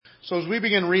So as we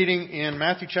begin reading in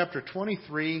Matthew chapter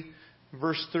 23,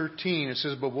 verse 13, it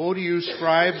says, "But woe to you,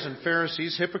 scribes and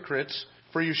Pharisees, hypocrites,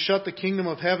 for you shut the kingdom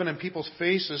of heaven in people's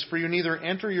faces, for you neither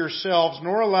enter yourselves,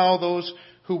 nor allow those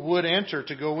who would enter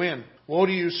to go in. Woe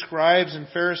to you, scribes and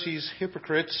Pharisees,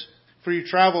 hypocrites, for you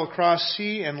travel across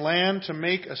sea and land to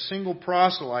make a single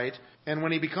proselyte, and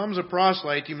when he becomes a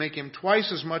proselyte, you make him twice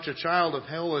as much a child of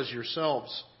hell as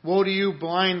yourselves. Woe to you,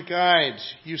 blind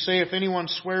guides! You say, if anyone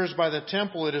swears by the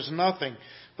temple, it is nothing.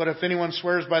 But if anyone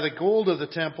swears by the gold of the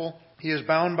temple, he is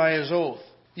bound by his oath.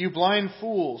 You blind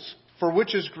fools! For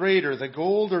which is greater, the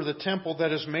gold or the temple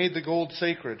that has made the gold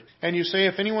sacred? And you say,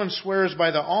 if anyone swears by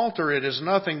the altar, it is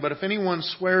nothing. But if anyone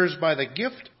swears by the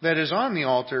gift that is on the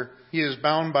altar, he is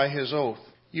bound by his oath.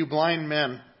 You blind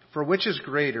men! For which is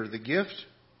greater, the gift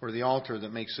or the altar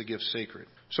that makes the gift sacred?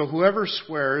 So whoever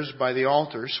swears by the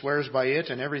altar swears by it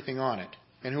and everything on it.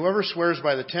 And whoever swears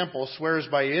by the temple swears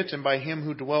by it and by him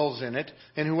who dwells in it.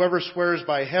 And whoever swears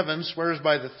by heaven swears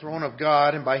by the throne of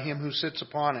God and by him who sits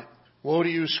upon it. Woe to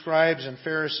you, scribes and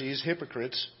Pharisees,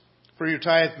 hypocrites! For you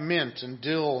tithe mint and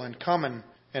dill and cumin,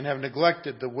 and have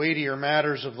neglected the weightier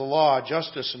matters of the law,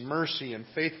 justice and mercy and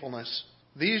faithfulness.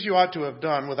 These you ought to have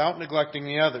done without neglecting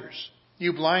the others.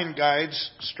 You blind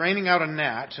guides, straining out a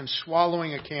gnat and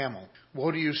swallowing a camel. Woe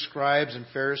to you, scribes and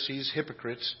Pharisees,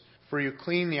 hypocrites! For you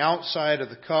clean the outside of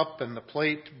the cup and the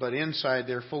plate, but inside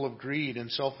they are full of greed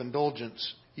and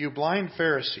self-indulgence. You blind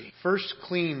Pharisee, first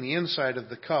clean the inside of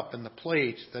the cup and the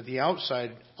plate, that the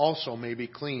outside also may be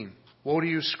clean. Woe to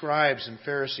you, scribes and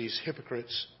Pharisees,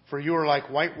 hypocrites! For you are like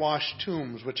whitewashed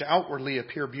tombs, which outwardly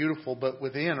appear beautiful, but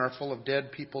within are full of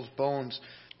dead people's bones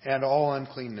and all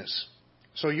uncleanness.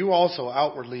 So you also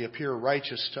outwardly appear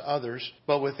righteous to others,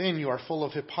 but within you are full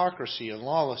of hypocrisy and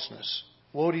lawlessness.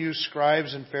 Woe to you,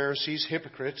 scribes and Pharisees,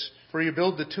 hypocrites! For you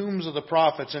build the tombs of the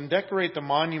prophets and decorate the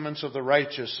monuments of the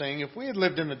righteous, saying, if we had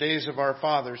lived in the days of our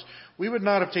fathers, we would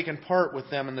not have taken part with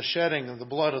them in the shedding of the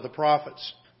blood of the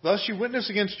prophets. Thus you witness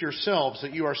against yourselves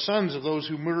that you are sons of those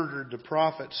who murdered the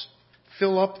prophets.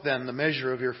 Fill up then the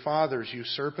measure of your fathers, you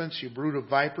serpents, you brood of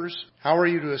vipers. How are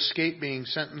you to escape being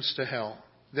sentenced to hell?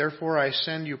 Therefore I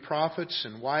send you prophets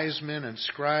and wise men and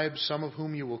scribes, some of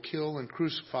whom you will kill and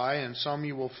crucify, and some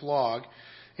you will flog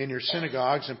in your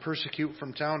synagogues and persecute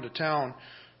from town to town,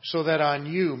 so that on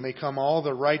you may come all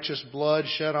the righteous blood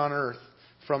shed on earth,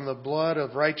 from the blood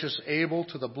of righteous Abel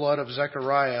to the blood of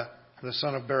Zechariah, the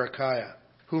son of Berechiah,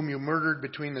 whom you murdered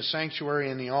between the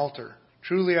sanctuary and the altar.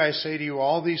 Truly I say to you,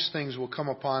 all these things will come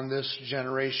upon this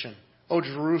generation. O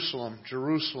Jerusalem,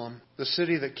 Jerusalem, the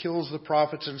city that kills the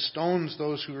prophets and stones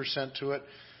those who are sent to it,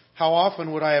 how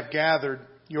often would I have gathered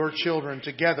your children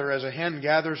together as a hen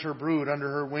gathers her brood under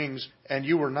her wings, and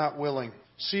you were not willing.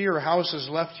 See, your house is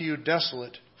left to you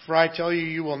desolate. For I tell you,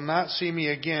 you will not see me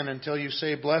again until you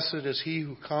say, blessed is he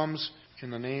who comes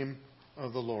in the name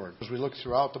of the Lord. As we look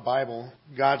throughout the Bible,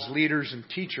 God's leaders and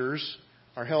teachers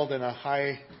are held in a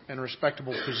high and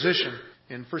respectable position.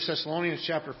 In 1 Thessalonians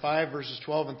chapter 5, verses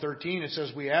 12 and 13, it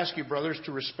says, we ask you, brothers,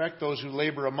 to respect those who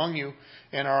labor among you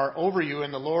and are over you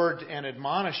in the Lord, and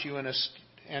admonish you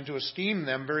and to esteem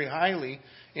them very highly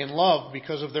in love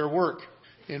because of their work.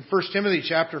 In 1 Timothy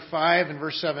chapter 5 and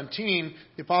verse 17,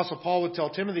 the Apostle Paul would tell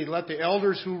Timothy, let the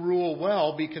elders who rule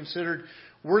well be considered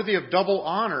worthy of double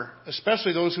honor,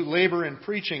 especially those who labor in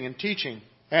preaching and teaching.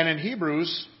 And in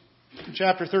Hebrews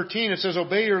chapter 13, it says,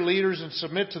 obey your leaders and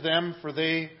submit to them, for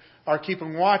they are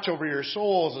keeping watch over your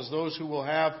souls as those who will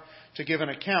have to give an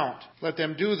account. Let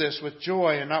them do this with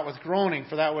joy and not with groaning,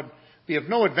 for that would be of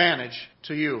no advantage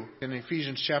to you. In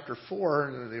Ephesians chapter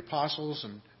 4, the apostles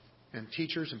and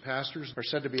teachers and pastors are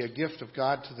said to be a gift of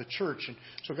God to the church. And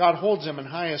so God holds them in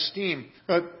high esteem.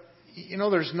 But,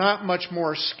 there's not much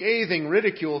more scathing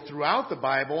ridicule throughout the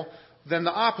Bible than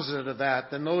the opposite of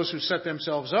that, than those who set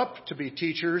themselves up to be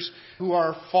teachers who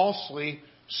are falsely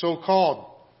so called.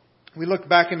 We look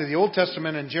back into the Old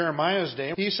Testament in Jeremiah's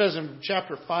day. He says in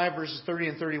chapter 5, verses 30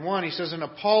 and 31, he says, an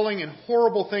appalling and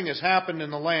horrible thing has happened in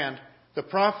the land. The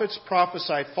prophets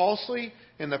prophesy falsely,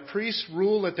 and the priests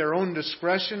rule at their own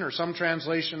discretion, or some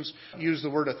translations use the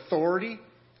word authority.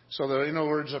 So, in other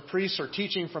words, the priests are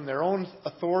teaching from their own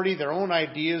authority, their own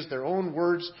ideas, their own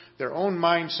words, their own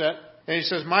mindset. And he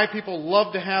says, my people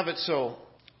love to have it so,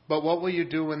 but what will you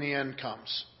do when the end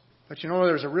comes? But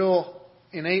there's a real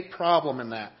innate problem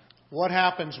in that. What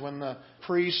happens when the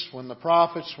priests, when the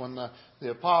prophets, when the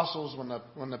apostles,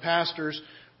 when the pastors,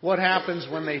 what happens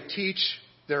when they teach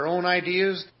their own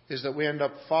ideas is that we end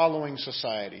up following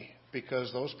society,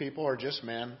 because those people are just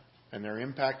men and they're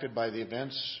impacted by the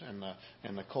events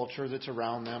and the culture that's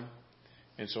around them.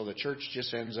 And so the church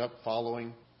just ends up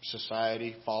following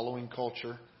society, following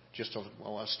culture, just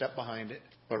a step behind it.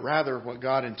 But rather, what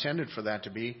God intended for that to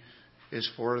be is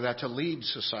for that to lead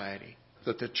society.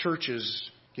 That the churches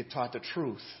get taught the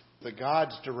truth. That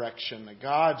God's direction, that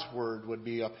God's word would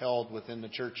be upheld within the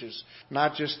churches.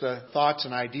 Not just the thoughts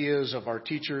and ideas of our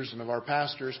teachers and of our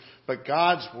pastors, but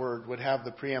God's word would have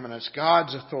the preeminence.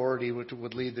 God's authority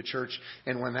would lead the church.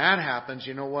 And when that happens,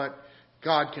 you know what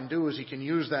God can do is He can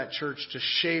use that church to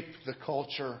shape the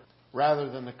culture rather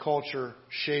than the culture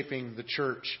shaping the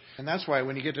church. And that's why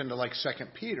when you get into like 2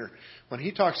 Peter, when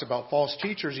he talks about false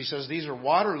teachers, he says these are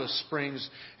waterless springs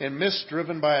and mist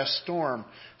driven by a storm.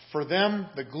 For them,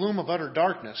 the gloom of utter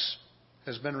darkness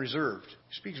has been reserved.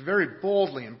 He speaks very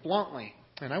boldly and bluntly.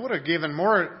 And I would have given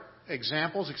more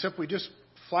examples, except we just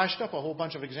flashed up a whole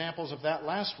bunch of examples of that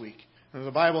last week. And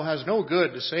the Bible has no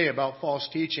good to say about false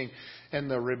teaching. And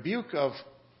the rebuke of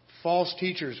false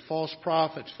teachers, false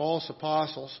prophets, false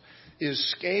apostles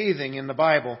is scathing in the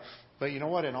Bible. But you know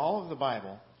what? In all of the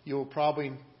Bible, you will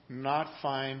probably not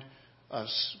find a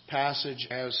passage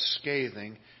as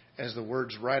scathing as the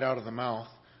words right out of the mouth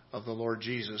of the Lord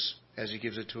Jesus as He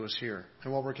gives it to us here.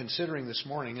 And what we're considering this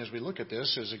morning as we look at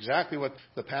this is exactly what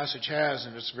the passage has,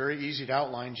 and it's very easy to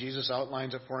outline. Jesus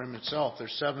outlines it for Himself.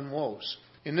 There's 7 woes.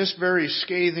 In this very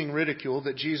scathing ridicule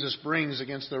that Jesus brings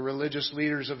against the religious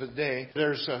leaders of the day,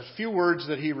 there's a few words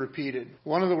that He repeated.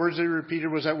 One of the words that He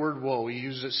repeated was that word woe. He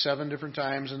uses it 7 different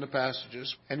times in the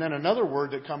passages. And then another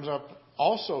word that comes up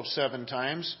also 7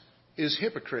 times is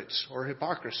hypocrites or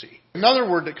hypocrisy. Another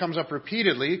word that comes up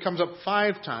repeatedly, it comes up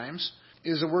 5 times,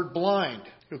 is the word blind.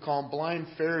 You'll call them blind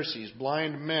Pharisees,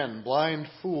 blind men, blind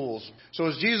fools. So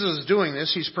as Jesus is doing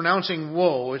this, He's pronouncing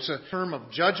woe. It's a term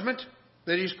of judgment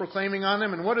that He's proclaiming on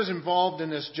them. And what is involved in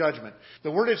this judgment?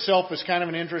 The word itself is kind of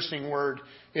an interesting word.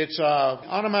 It's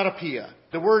onomatopoeia.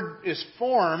 The word is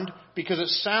formed because it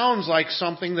sounds like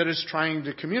something that is trying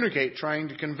to communicate, trying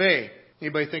to convey.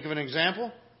 Anybody think of an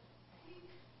example?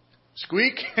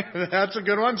 Squeak. That's a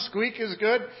good one. Squeak is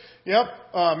good. Yep.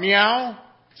 Meow.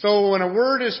 So when a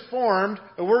word is formed,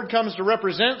 a word comes to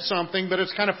represent something, but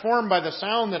it's kind of formed by the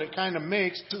sound that it kind of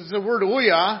makes. It's the word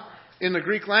ouia in the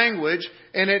Greek language,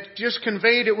 and it just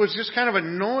conveyed, it was just kind of a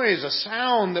noise, a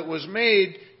sound that was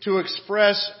made to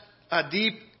express a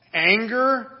deep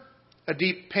anger, a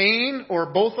deep pain, or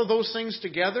both of those things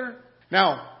together.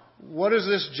 Now, what is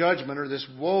this judgment or this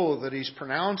woe that He's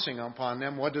pronouncing upon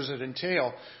them? What does it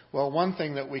entail? Well, one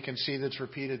thing that we can see that's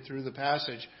repeated through the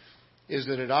passage is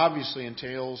that it obviously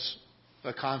entails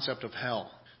the concept of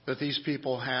hell. That these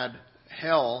people had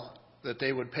hell that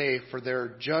they would pay for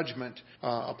their judgment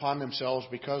upon themselves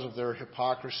because of their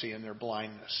hypocrisy and their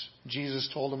blindness. Jesus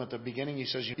told them at the beginning, He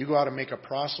says, you go out and make a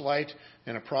proselyte,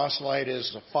 and a proselyte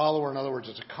is a follower. In other words,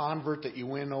 it's a convert that you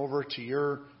win over to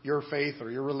your faith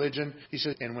or your religion. He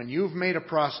said, and when you've made a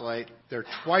proselyte,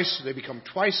 they become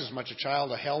twice as much a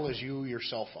child of hell as you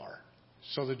yourself are.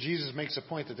 So that Jesus makes the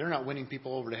point that they're not winning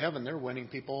people over to heaven, they're winning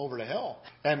people over to hell.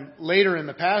 And later in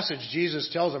the passage, Jesus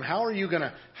tells them, how will you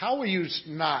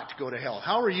not go to hell?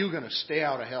 How are you going to stay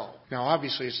out of hell? Now,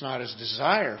 obviously, it's not His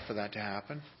desire for that to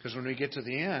happen, because when we get to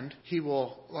the end, He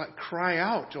will cry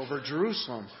out over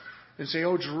Jerusalem and say,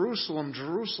 oh, Jerusalem,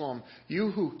 Jerusalem, you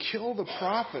who kill the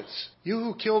prophets,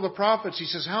 He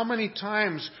says, how many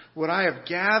times would I have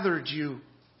gathered you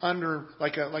under,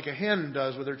 like a hen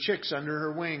does with her chicks under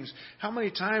her wings? How many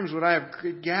times would I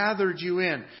have gathered you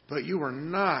in? But you were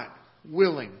not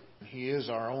willing. He is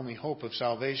our only hope of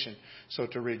salvation. So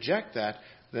to reject that,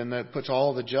 then that puts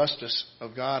all the justice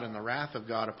of God and the wrath of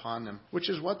God upon them, which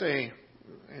is what they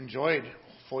enjoyed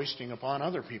foisting upon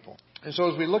other people. And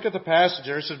so as we look at the passage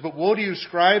there, it says, but woe to you,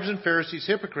 scribes and Pharisees,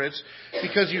 hypocrites,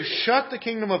 because you shut the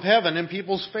kingdom of heaven in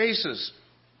people's faces.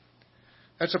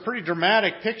 That's a pretty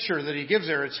dramatic picture that he gives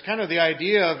there. It's kind of the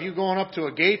idea of you going up to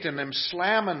a gate and them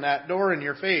slamming that door in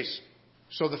your face.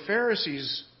 So the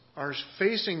Pharisees are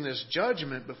facing this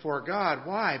judgment before God.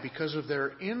 Why? Because of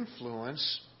their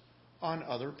influence on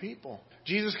other people.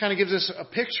 Jesus kind of gives us a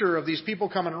picture of these people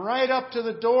coming right up to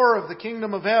the door of the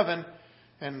kingdom of heaven,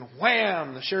 and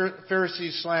wham, the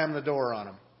Pharisees slam the door on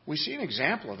them. We see an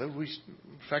example of it.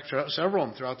 In fact, several of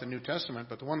them throughout the New Testament,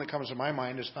 but the one that comes to my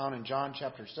mind is found in John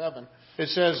chapter 7. It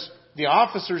says, the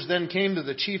officers then came to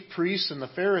the chief priests and the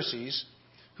Pharisees,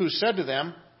 who said to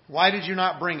them, why did you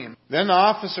not bring him? Then the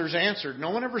officers answered,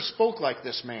 no one ever spoke like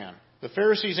this man. The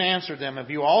Pharisees answered them, have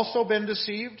you also been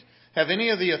deceived? Have any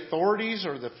of the authorities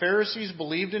or the Pharisees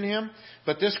believed in him?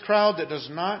 But this crowd that does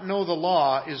not know the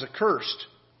law is accursed.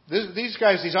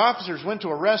 These officers went to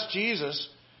arrest Jesus,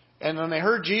 and when they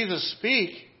heard Jesus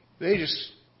speak, they just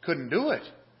couldn't do it.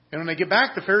 And when they get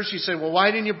back, the Pharisees said, well,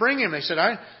 why didn't you bring him? They said,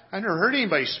 I never heard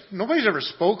nobody's ever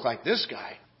spoke like this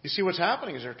guy. You see what's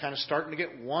happening is they're kind of starting to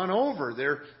get won over.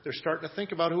 They're starting to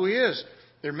think about who he is.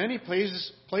 There are many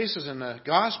places in the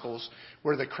Gospels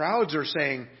where the crowds are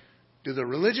saying, do the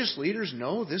religious leaders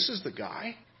know this is the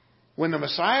guy? When the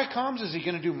Messiah comes, is he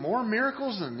going to do more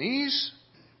miracles than these?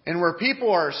 And where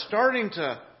people are starting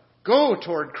to go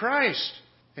toward Christ.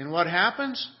 And what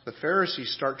happens? The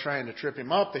Pharisees start trying to trip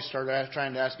him up. They start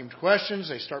trying to ask him questions.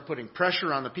 They start putting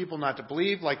pressure on the people not to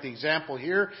believe, like the example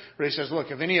here, where he says,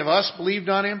 look, if any of us believed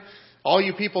on him, all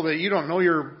you people that you don't know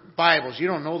your Bibles, you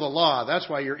don't know the law, that's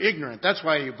why you're ignorant. That's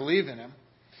why you believe in him.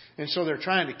 And so they're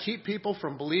trying to keep people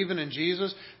from believing in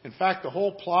Jesus. In fact, the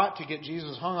whole plot to get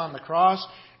Jesus hung on the cross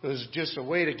was just a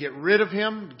way to get rid of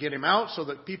him, to get him out so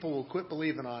that people will quit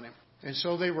believing on him. And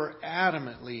so they were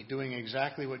adamantly doing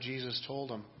exactly what Jesus told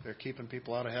them. They're keeping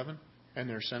people out of heaven and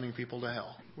they're sending people to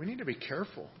hell. We need to be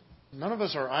careful. None of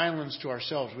us are islands to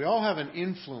ourselves. We all have an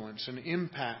influence, an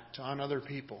impact on other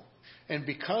people. And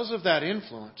because of that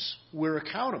influence, we're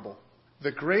accountable.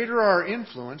 The greater our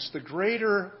influence, the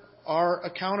greater our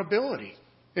accountability.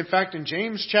 In fact, in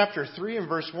James chapter 3 and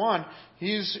verse 1,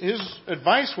 his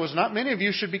advice was, not many of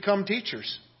you should become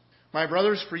teachers. My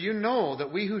brothers, for you know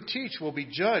that we who teach will be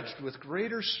judged with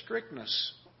greater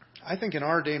strictness. I think in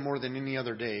our day more than any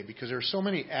other day, because there are so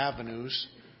many avenues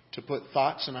to put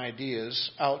thoughts and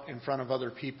ideas out in front of other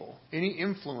people. Any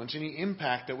influence, any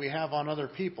impact that we have on other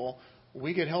people,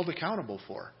 we get held accountable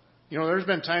for. You know, there's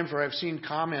been times where I've seen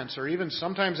comments, or even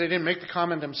sometimes they didn't make the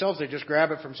comment themselves, they just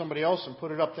grab it from somebody else and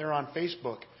put it up there on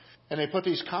Facebook. And they put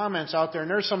these comments out there, and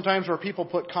there's some times where people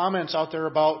put comments out there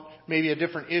about maybe a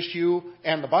different issue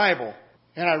and the Bible.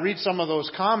 And I read some of those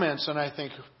comments and I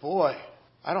think, boy,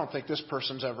 I don't think this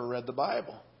person's ever read the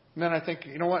Bible. And then I think,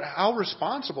 you know what, how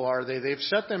responsible are they? They've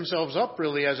set themselves up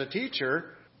really as a teacher,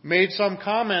 made some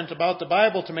comment about the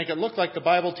Bible to make it look like the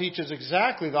Bible teaches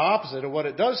exactly the opposite of what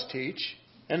it does teach.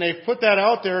 And they've put that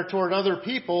out there toward other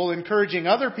people, encouraging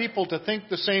other people to think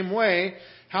the same way.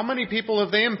 How many people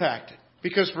have they impacted?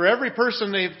 Because for every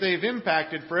person they've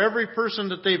impacted, for every person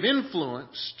that they've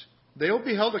influenced, they'll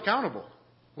be held accountable.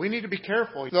 We need to be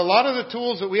careful. A lot of the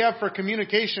tools that we have for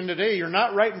communication today, you're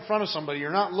not right in front of somebody.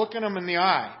 You're not looking them in the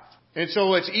eye. And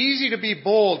so it's easy to be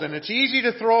bold and it's easy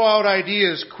to throw out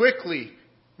ideas quickly,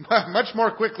 much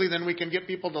more quickly than we can get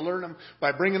people to learn them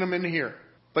by bringing them in here.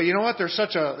 But you know what? There's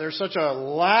such a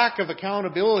lack of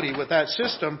accountability with that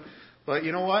system. But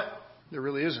you know what? There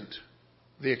really isn't.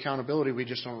 The accountability we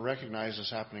just don't recognize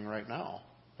is happening right now.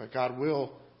 But God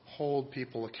will hold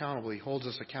people accountable. He holds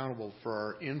us accountable for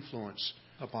our influence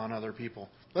upon other people.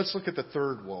 Let's look at the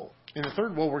third woe. In the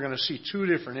third woe, we're going to see two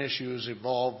different issues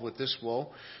evolve with this woe.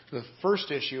 The first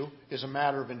issue is a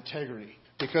matter of integrity.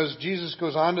 Because Jesus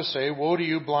goes on to say, woe to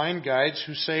you blind guides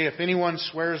who say, if anyone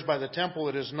swears by the temple,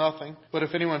 it is nothing. But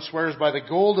if anyone swears by the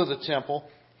gold of the temple,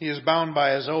 he is bound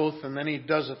by his oath. And then he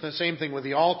does the same thing with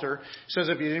the altar. He says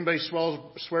if anybody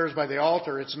swears by the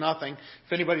altar, it's nothing.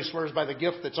 If anybody swears by the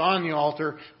gift that's on the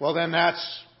altar, well then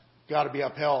that's got to be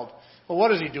upheld. Well,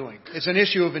 what is he doing? It's an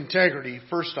issue of integrity,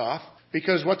 first off.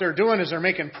 Because what they're doing is they're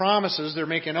making promises, they're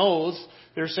making oaths.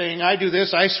 They're saying, I do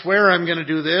this, I swear I'm going to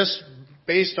do this,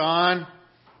 based on...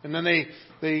 And then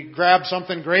they grab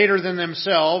something greater than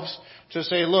themselves to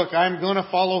say, look, I'm going to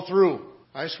follow through.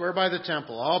 I swear by the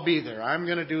temple, I'll be there. I'm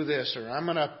going to do this, or I'm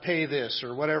going to pay this,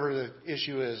 or whatever the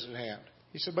issue is at hand.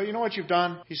 He said, but you know what you've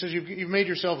done? He says, you've made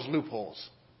yourselves loopholes.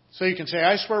 So you can say,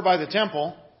 I swear by the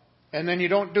temple, and then you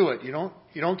don't do it. You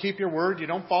don't keep your word, you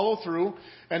don't follow through.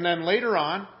 And then later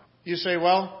on, you say,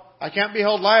 well, I can't be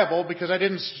held liable because I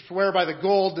didn't swear by the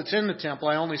gold that's in the temple.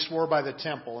 I only swore by the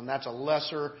temple, and that's a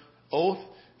lesser oath.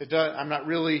 I'm not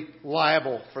really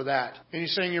liable for that. And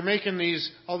he's saying you're making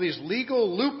all these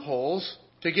legal loopholes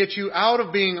to get you out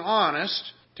of being honest,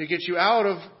 to get you out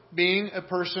of being a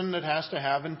person that has to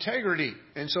have integrity.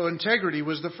 And so integrity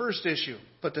was the first issue.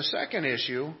 But the second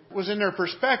issue was in their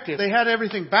perspective. They had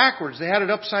everything backwards. They had it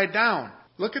upside down.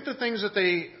 Look at the things that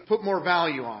they put more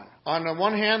value on. On the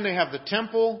one hand, they have the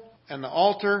temple and the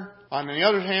altar. On the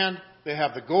other hand, they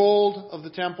have the gold of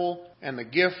the temple and the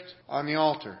gift on the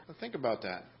altar. Now think about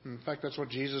that. In fact, that's what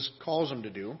Jesus calls them to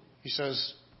do. He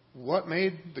says, what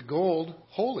made the gold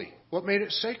holy? What made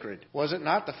it sacred? Was it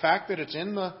not the fact that it's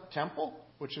in the temple,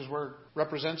 which is where it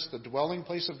represents the dwelling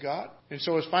place of God? And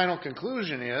so his final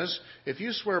conclusion is, if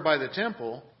you swear by the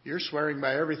temple, you're swearing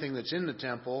by everything that's in the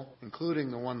temple, including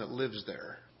the one that lives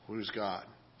there, who's God.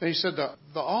 And he said,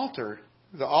 the altar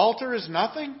is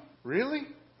nothing? Really?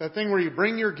 That thing where you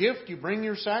bring your gift, you bring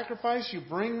your sacrifice, you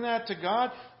bring that to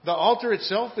God. The altar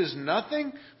itself is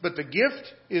nothing, but the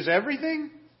gift is everything?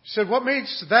 He said, what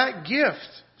makes that gift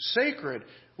sacred?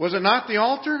 Was it not the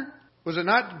altar? Was it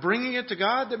not bringing it to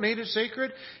God that made it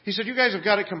sacred? He said, you guys have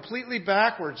got it completely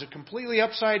backwards, completely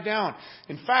upside down.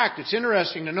 In fact, it's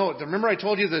interesting to note. Remember I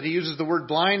told you that he uses the word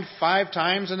blind 5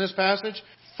 times in this passage?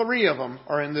 3 of them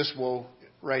are in this woe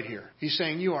right here. He's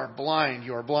saying, you are blind.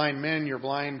 You are blind men. You're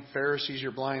blind Pharisees.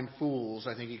 You're blind fools.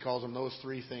 I think he calls them those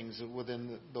 3 things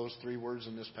within those 3 words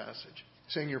in this passage.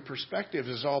 Saying your perspective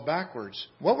is all backwards.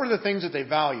 What were the things that they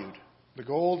valued? The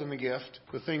gold and the gift.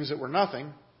 The things that were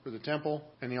nothing for the temple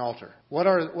and the altar.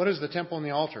 What is the temple and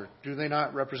the altar? Do they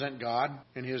not represent God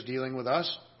in His dealing with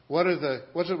us? What is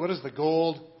the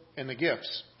gold and the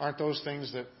gifts? Aren't those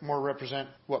things that more represent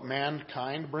what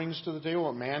mankind brings to the table,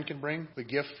 what man can bring? The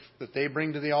gift that they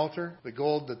bring to the altar, the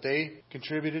gold that they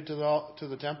contributed to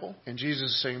the temple. And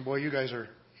Jesus is saying, boy, you guys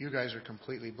are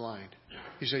completely blind.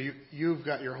 He said, you've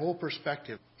got your whole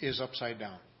perspective is upside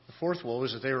down. The 4th woe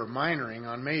is that they were minoring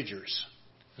on majors.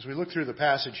 As we look through the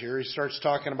passage here, he starts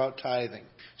talking about tithing.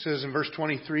 It says in verse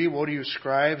 23, woe to you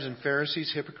scribes and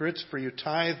Pharisees, hypocrites, for you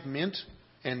tithe mint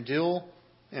and dill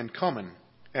and cumin,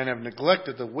 and have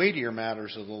neglected the weightier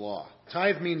matters of the law.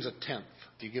 Tithe means a tenth.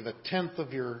 You give a tenth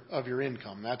of your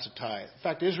income. That's a tithe. In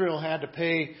fact, Israel had to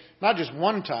pay not just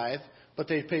one tithe, but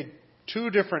they paid 2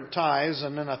 different tithes,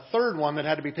 and then a third one that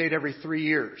had to be paid every 3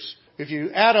 years. If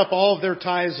you add up all of their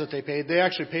tithes that they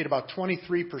actually paid about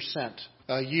 23%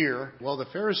 a year. Well, the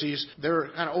Pharisees, they're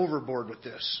kind of overboard with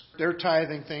this. They're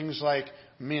tithing things like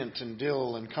mint and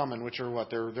dill and cumin, which are what?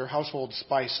 They're household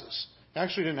spices. You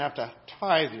actually didn't have to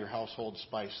tithe your household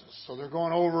spices. So they're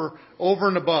going over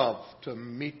and above to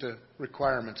meet the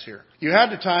requirements here. You had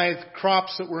to tithe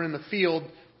crops that were in the field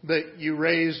that you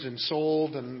raised and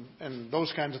sold and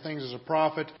those kinds of things as a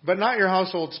profit, but not your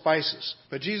household spices.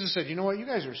 But Jesus said, you know what, you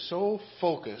guys are so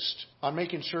focused on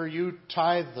making sure you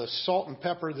tithe the salt and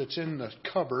pepper that's in the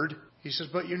cupboard. He says,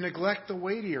 but you neglect the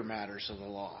weightier matters of the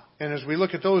law. And as we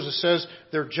look at those, it says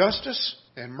their justice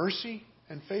and mercy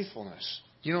and faithfulness.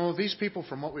 You know, these people,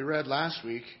 from what we read last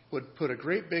week, would put a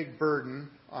great big burden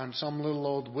on some little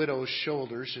old widow's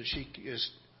shoulders that she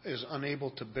is unable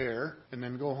to bear, and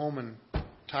then go home and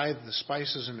tithe the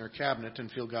spices in their cabinet and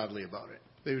feel godly about it.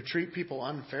 They would treat people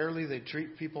unfairly. They'd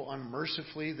treat people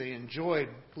unmercifully. They enjoyed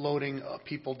loading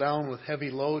people down with heavy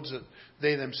loads that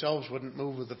they themselves wouldn't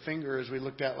move with a finger, as we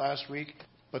looked at last week.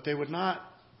 But they would not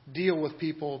deal with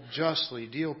people justly,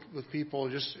 deal with people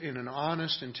just in an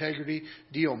honest integrity,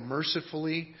 deal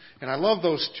mercifully. And I love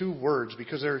those 2 words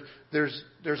because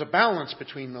there's a balance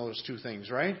between those 2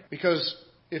 things, right? Because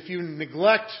if you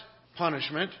neglect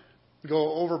punishment,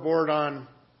 go overboard on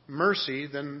mercy,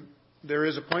 then there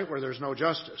is a point where there's no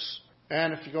justice.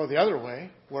 And if you go the other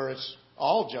way, where it's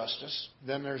all justice,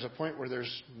 then there's a point where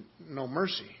there's no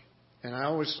mercy. And I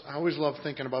always love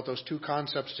thinking about those 2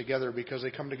 concepts together because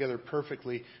they come together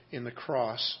perfectly in the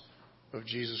cross of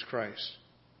Jesus Christ.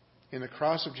 In the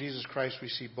cross of Jesus Christ, we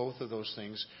see both of those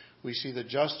things. We see the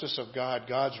justice of God,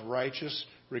 God's righteous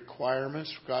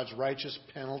requirements, God's righteous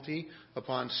penalty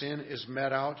upon sin is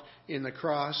met out in the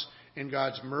cross, and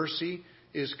God's mercy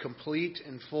is complete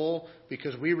and full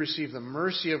because we receive the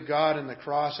mercy of God in the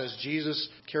cross as Jesus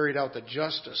carried out the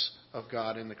justice of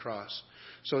God in the cross.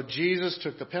 So Jesus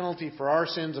took the penalty for our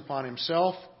sins upon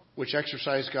Himself, which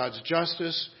exercised God's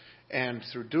justice, and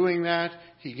through doing that,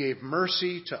 He gave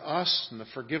mercy to us and the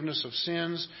forgiveness of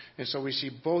sins. And so we see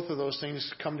both of those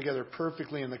things come together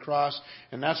perfectly in the cross.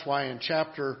 And that's why in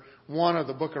chapter 1 of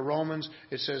the book of Romans,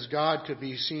 it says God could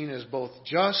be seen as both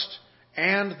just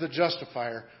and the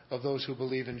justifier of those who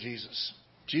believe in Jesus.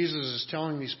 Jesus is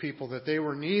telling these people that they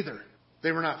were neither.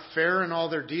 They were not fair in all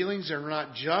their dealings. They were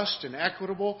not just and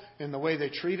equitable in the way they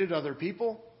treated other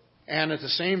people. And at the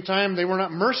same time, they were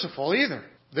not merciful either.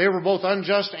 They were both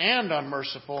unjust and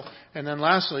unmerciful. And then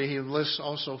lastly, he lists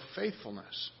also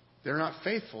faithfulness. They're not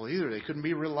faithful either. They couldn't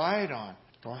be relied on.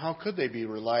 Well, how could they be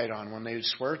relied on when they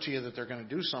swear to you that they're going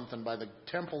to do something by the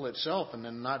temple itself and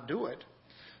then not do it?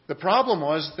 The problem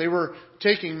was they were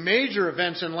taking major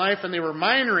events in life and they were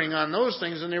minoring on those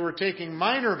things, and they were taking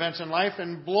minor events in life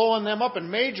and blowing them up and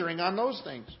majoring on those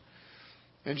things.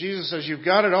 And Jesus says, you've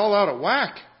got it all out of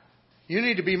whack. You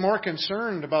need to be more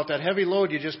concerned about that heavy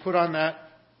load you just put on that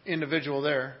individual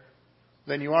there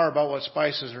than you are about what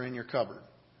spices are in your cupboard.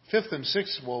 5th and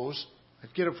 6th woes,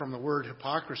 I'd get it from the word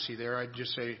hypocrisy there. I'd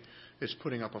just say it's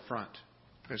putting up a front.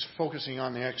 It's focusing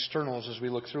on the externals as we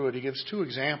look through it. He gives 2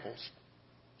 examples.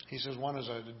 He says one is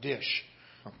a dish,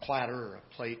 a platter or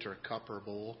a plate or a cup or a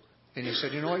bowl. And he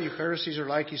said, you know what you Pharisees are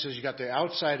like? He says you got the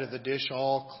outside of the dish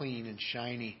all clean and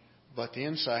shiny, but the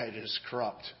inside is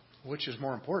corrupt. Which is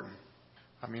more important?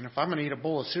 I mean, if I'm going to eat a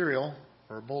bowl of cereal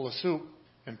or a bowl of soup,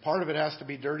 and part of it has to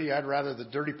be dirty, I'd rather the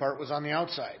dirty part was on the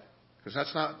outside. Because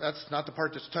that's not the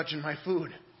part that's touching my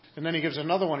food. And then he gives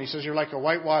another one. He says, you're like a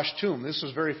whitewashed tomb. This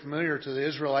was very familiar to the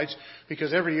Israelites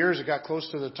because every year as it got close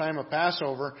to the time of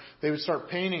Passover, they would start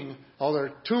painting all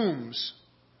their tombs.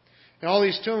 And all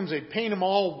these tombs, they'd paint them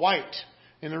all white.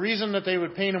 And the reason that they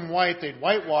would paint them white, they'd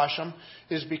whitewash them,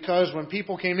 is because when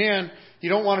people came in, you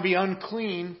don't want to be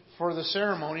unclean for the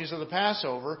ceremonies of the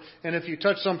Passover. And if you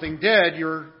touch something dead,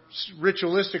 you're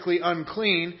ritualistically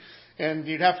unclean. And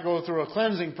you'd have to go through a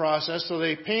cleansing process. So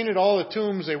they painted all the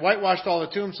tombs, they whitewashed all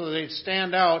the tombs so that they'd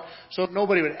stand out so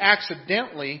nobody would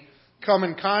accidentally come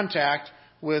in contact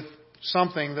with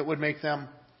something that would make them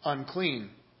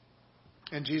unclean.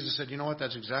 And Jesus said, you know what,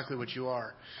 that's exactly what you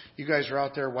are. You guys are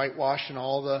out there whitewashing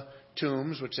all the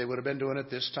tombs, which they would have been doing at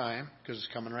this time because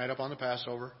it's coming right up on the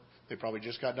Passover. They probably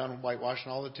just got done whitewashing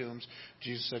all the tombs.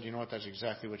 Jesus said, you know what, that's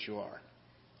exactly what you are.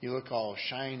 You look all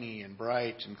shiny and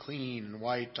bright and clean and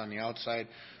white on the outside,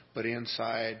 but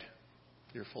inside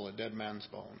you're full of dead man's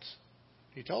bones.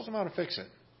 He tells them how to fix it.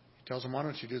 He tells them, why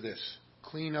don't you do this?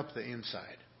 Clean up the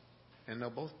inside, and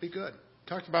they'll both be good.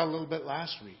 Talked about it a little bit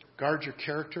last week. Guard your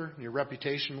character. Your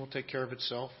reputation will take care of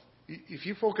itself. If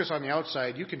you focus on the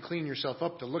outside, you can clean yourself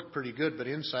up to look pretty good, but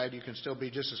inside you can still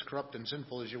be just as corrupt and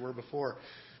sinful as you were before.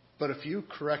 But if you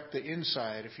correct the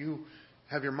inside, if you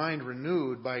have your mind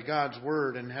renewed by God's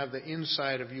Word and have the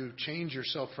inside of you change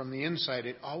yourself from the inside,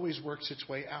 it always works its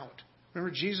way out.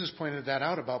 Remember, Jesus pointed that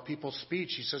out about people's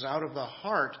speech. He says, out of the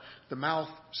heart, the mouth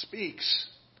speaks.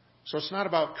 So it's not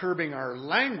about curbing our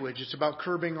language, it's about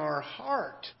curbing our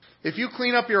heart. If you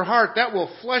clean up your heart, that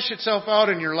will flesh itself out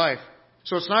in your life.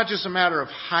 So it's not just a matter of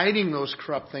hiding those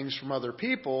corrupt things from other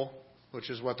people, which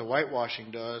is what the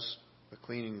whitewashing does, the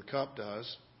cleaning the cup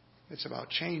does. It's about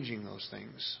changing those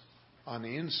things on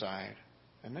the inside,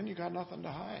 and then you got nothing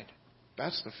to hide.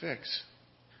 That's the fix.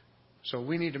 So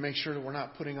we need to make sure that we're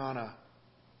not putting up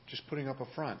a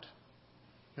front.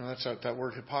 That's what that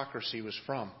word hypocrisy was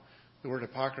from. The word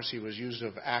hypocrisy was used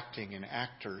of acting and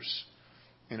actors,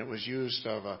 and it was used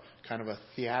of a kind of a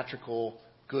theatrical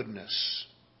goodness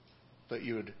that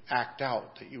you would act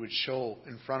out, that you would show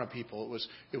in front of people.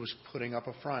 It was putting up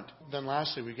a front. Then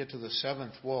lastly, we get to the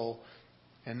seventh woe,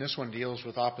 and this one deals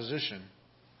with opposition.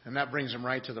 And that brings them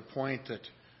right to the point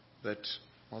that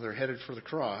they're headed for the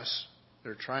cross.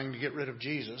 They're trying to get rid of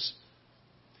Jesus.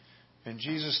 And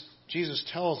Jesus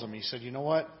tells them, he said, you know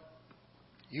what?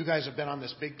 You guys have been on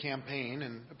this big campaign,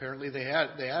 and apparently they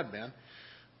had been.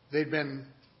 They'd been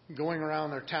going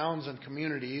around their towns and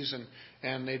communities,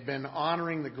 and they'd been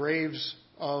honoring the graves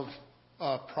of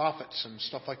prophets and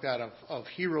stuff like that, of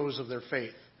heroes of their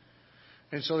faith.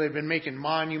 And so they've been making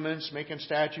monuments, making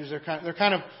statues. They're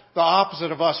kind of the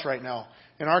opposite of us right now.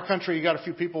 In our country, you got a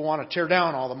few people who want to tear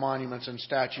down all the monuments and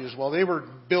statues. Well, they were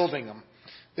building them.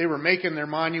 They were making their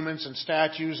monuments and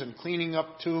statues and cleaning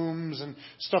up tombs and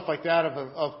stuff like that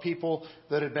of people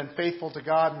that had been faithful to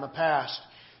God in the past.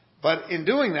 But in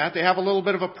doing that, they have a little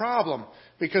bit of a problem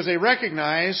because they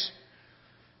recognize,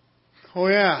 oh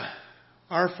yeah,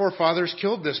 our forefathers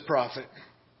killed this prophet.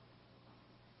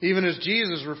 Even as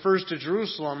Jesus refers to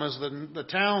Jerusalem as the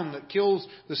town that kills,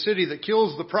 the city that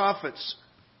kills the prophets.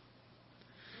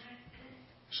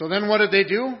 So then what did they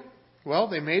do? Well,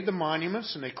 they made the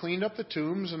monuments and they cleaned up the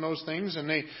tombs and those things, and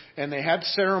they had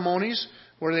ceremonies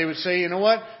where they would say, you know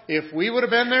what? If we would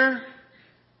have been there,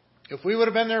 we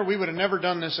would have never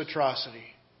done this atrocity.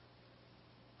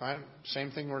 Right?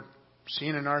 Same thing we're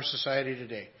seeing in our society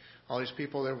today. All these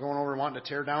people that were going over wanting to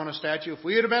tear down a statue. If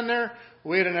we had been there,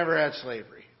 we'd have never had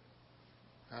slavery.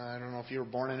 I don't know if you were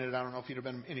born in it. I don't know if you'd have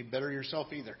been any better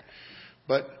yourself either.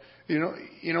 But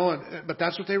but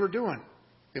that's what they were doing.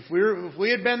 If we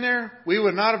had been there, we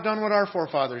would not have done what our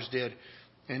forefathers did.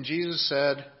 And Jesus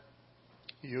said,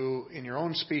 "You, in your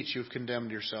own speech, you've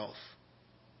condemned yourself."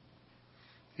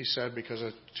 He said because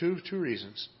of two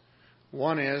reasons.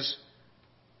 One is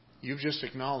you've just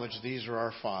acknowledged these are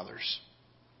our fathers.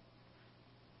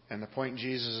 And the point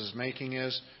Jesus is making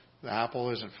is the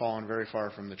apple isn't fallen very far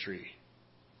from the tree.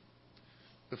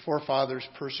 The forefathers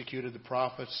persecuted the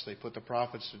prophets. They put the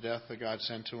prophets to death that God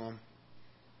sent to them.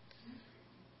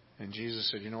 And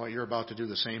Jesus said, you know what, you're about to do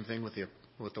the same thing with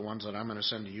the ones that I'm going to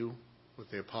send to you,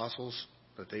 with the apostles,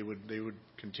 that they would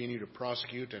continue to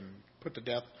prosecute and put to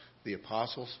death the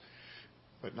apostles.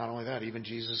 But not only that, even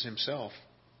Jesus himself.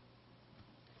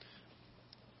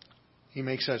 He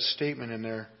makes that statement in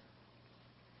there.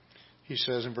 He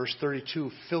says in verse 32,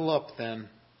 fill up then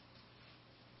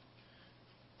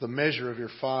the measure of your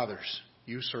fathers,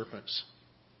 you serpents,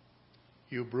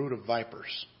 you brood of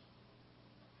vipers.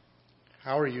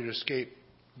 How are you to escape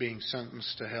being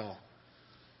sentenced to hell?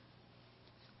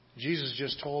 Jesus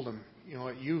just told them, you know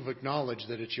what, you've acknowledged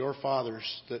that it's your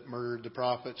fathers that murdered the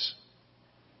prophets.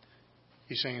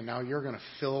 He's saying, now you're going to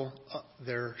fill up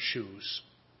their shoes.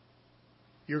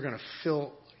 You're going to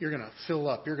fill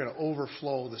up. You're going to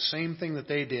overflow. The same thing that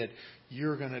they did,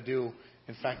 you're going to do.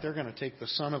 In fact, they're going to take the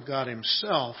Son of God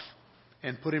Himself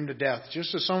and put Him to death.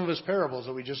 Just as some of His parables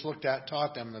that we just looked at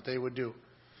taught them that they would do.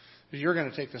 You're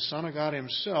going to take the Son of God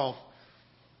Himself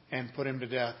and put Him to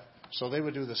death. So they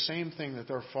would do the same thing that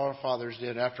their forefathers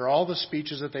did. After all the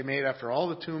speeches that they made, after all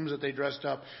the tombs that they dressed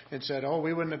up and said, oh,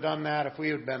 we wouldn't have done that if we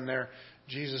had been there.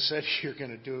 Jesus said,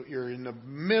 you're in the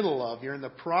middle of, you're in the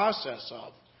process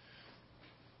of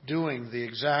doing the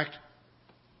exact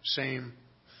same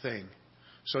thing.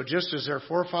 So just as their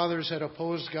forefathers had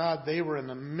opposed God, they were in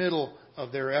the middle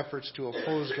of their efforts to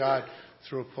oppose God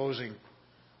through opposing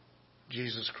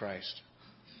Jesus Christ.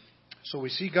 So we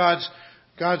see God's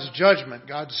judgment,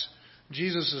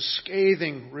 Jesus'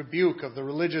 scathing rebuke of the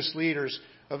religious leaders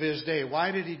of His day.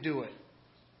 Why did He do it?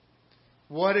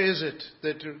 What is it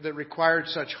that required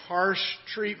such harsh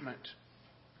treatment?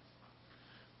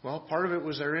 Well, part of it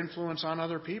was their influence on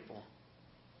other people.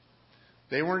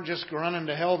 They weren't just running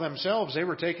to hell themselves, they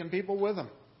were taking people with them.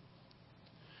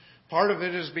 Part of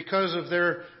it is because of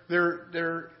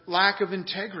their lack of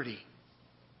integrity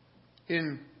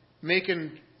in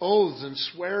making oaths and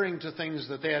swearing to things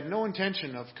that they had no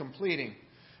intention of completing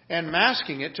and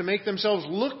masking it to make themselves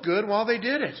look good while they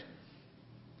did it.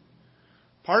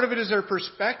 Part of it is their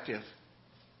perspective.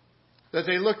 That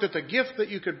they looked at the gift that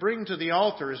you could bring to the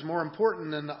altar is more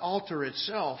important than the altar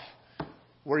itself,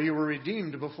 where you were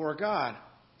redeemed before God.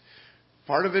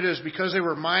 Part of it is because they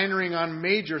were minoring on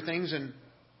major things and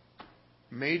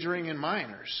majoring in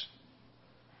minors.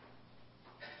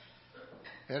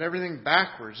 They had everything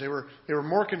backwards. They were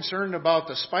more concerned about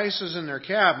the spices in their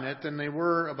cabinet than they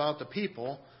were about the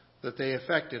people that they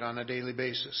affected on a daily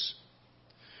basis.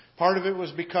 Part of it was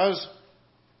because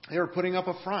they were putting up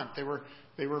a front. They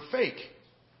were fake.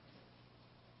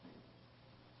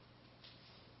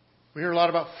 We hear a lot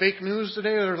about fake news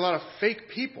today. There's a lot of fake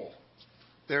people.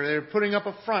 They're putting up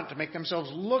a front to make themselves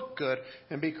look good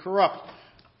and be corrupt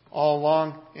all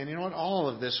along. And you know what? All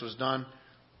of this was done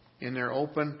in their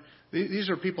open. These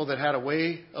are people that had a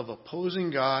way of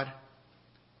opposing God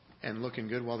and looking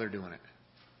good while they're doing it.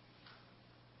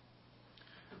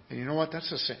 And you know what? That's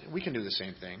the same. We can do the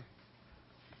same thing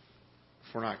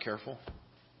if we're not careful.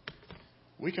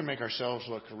 We can make ourselves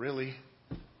look really,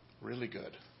 really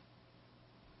good,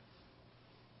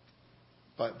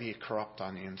 but be corrupt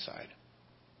on the inside.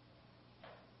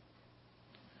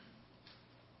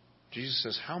 Jesus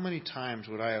says, how many times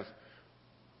would I have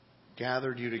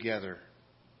gathered you together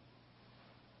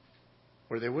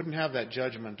where they wouldn't have that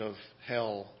judgment of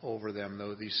hell over them,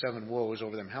 though these 7 woes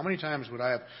over them? How many times would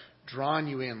I have drawn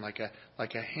you in like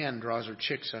a hen draws her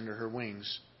chicks under her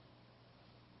wings?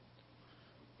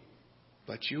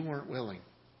 But you weren't willing.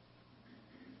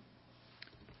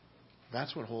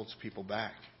 That's what holds people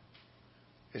back.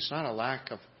 It's not a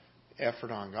lack of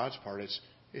effort on God's part.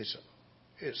 It's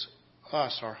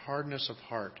us, our hardness of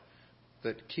heart,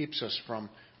 that keeps us from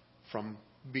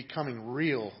becoming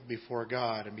real before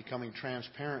God and becoming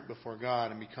transparent before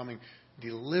God and becoming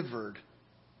delivered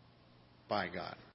by God.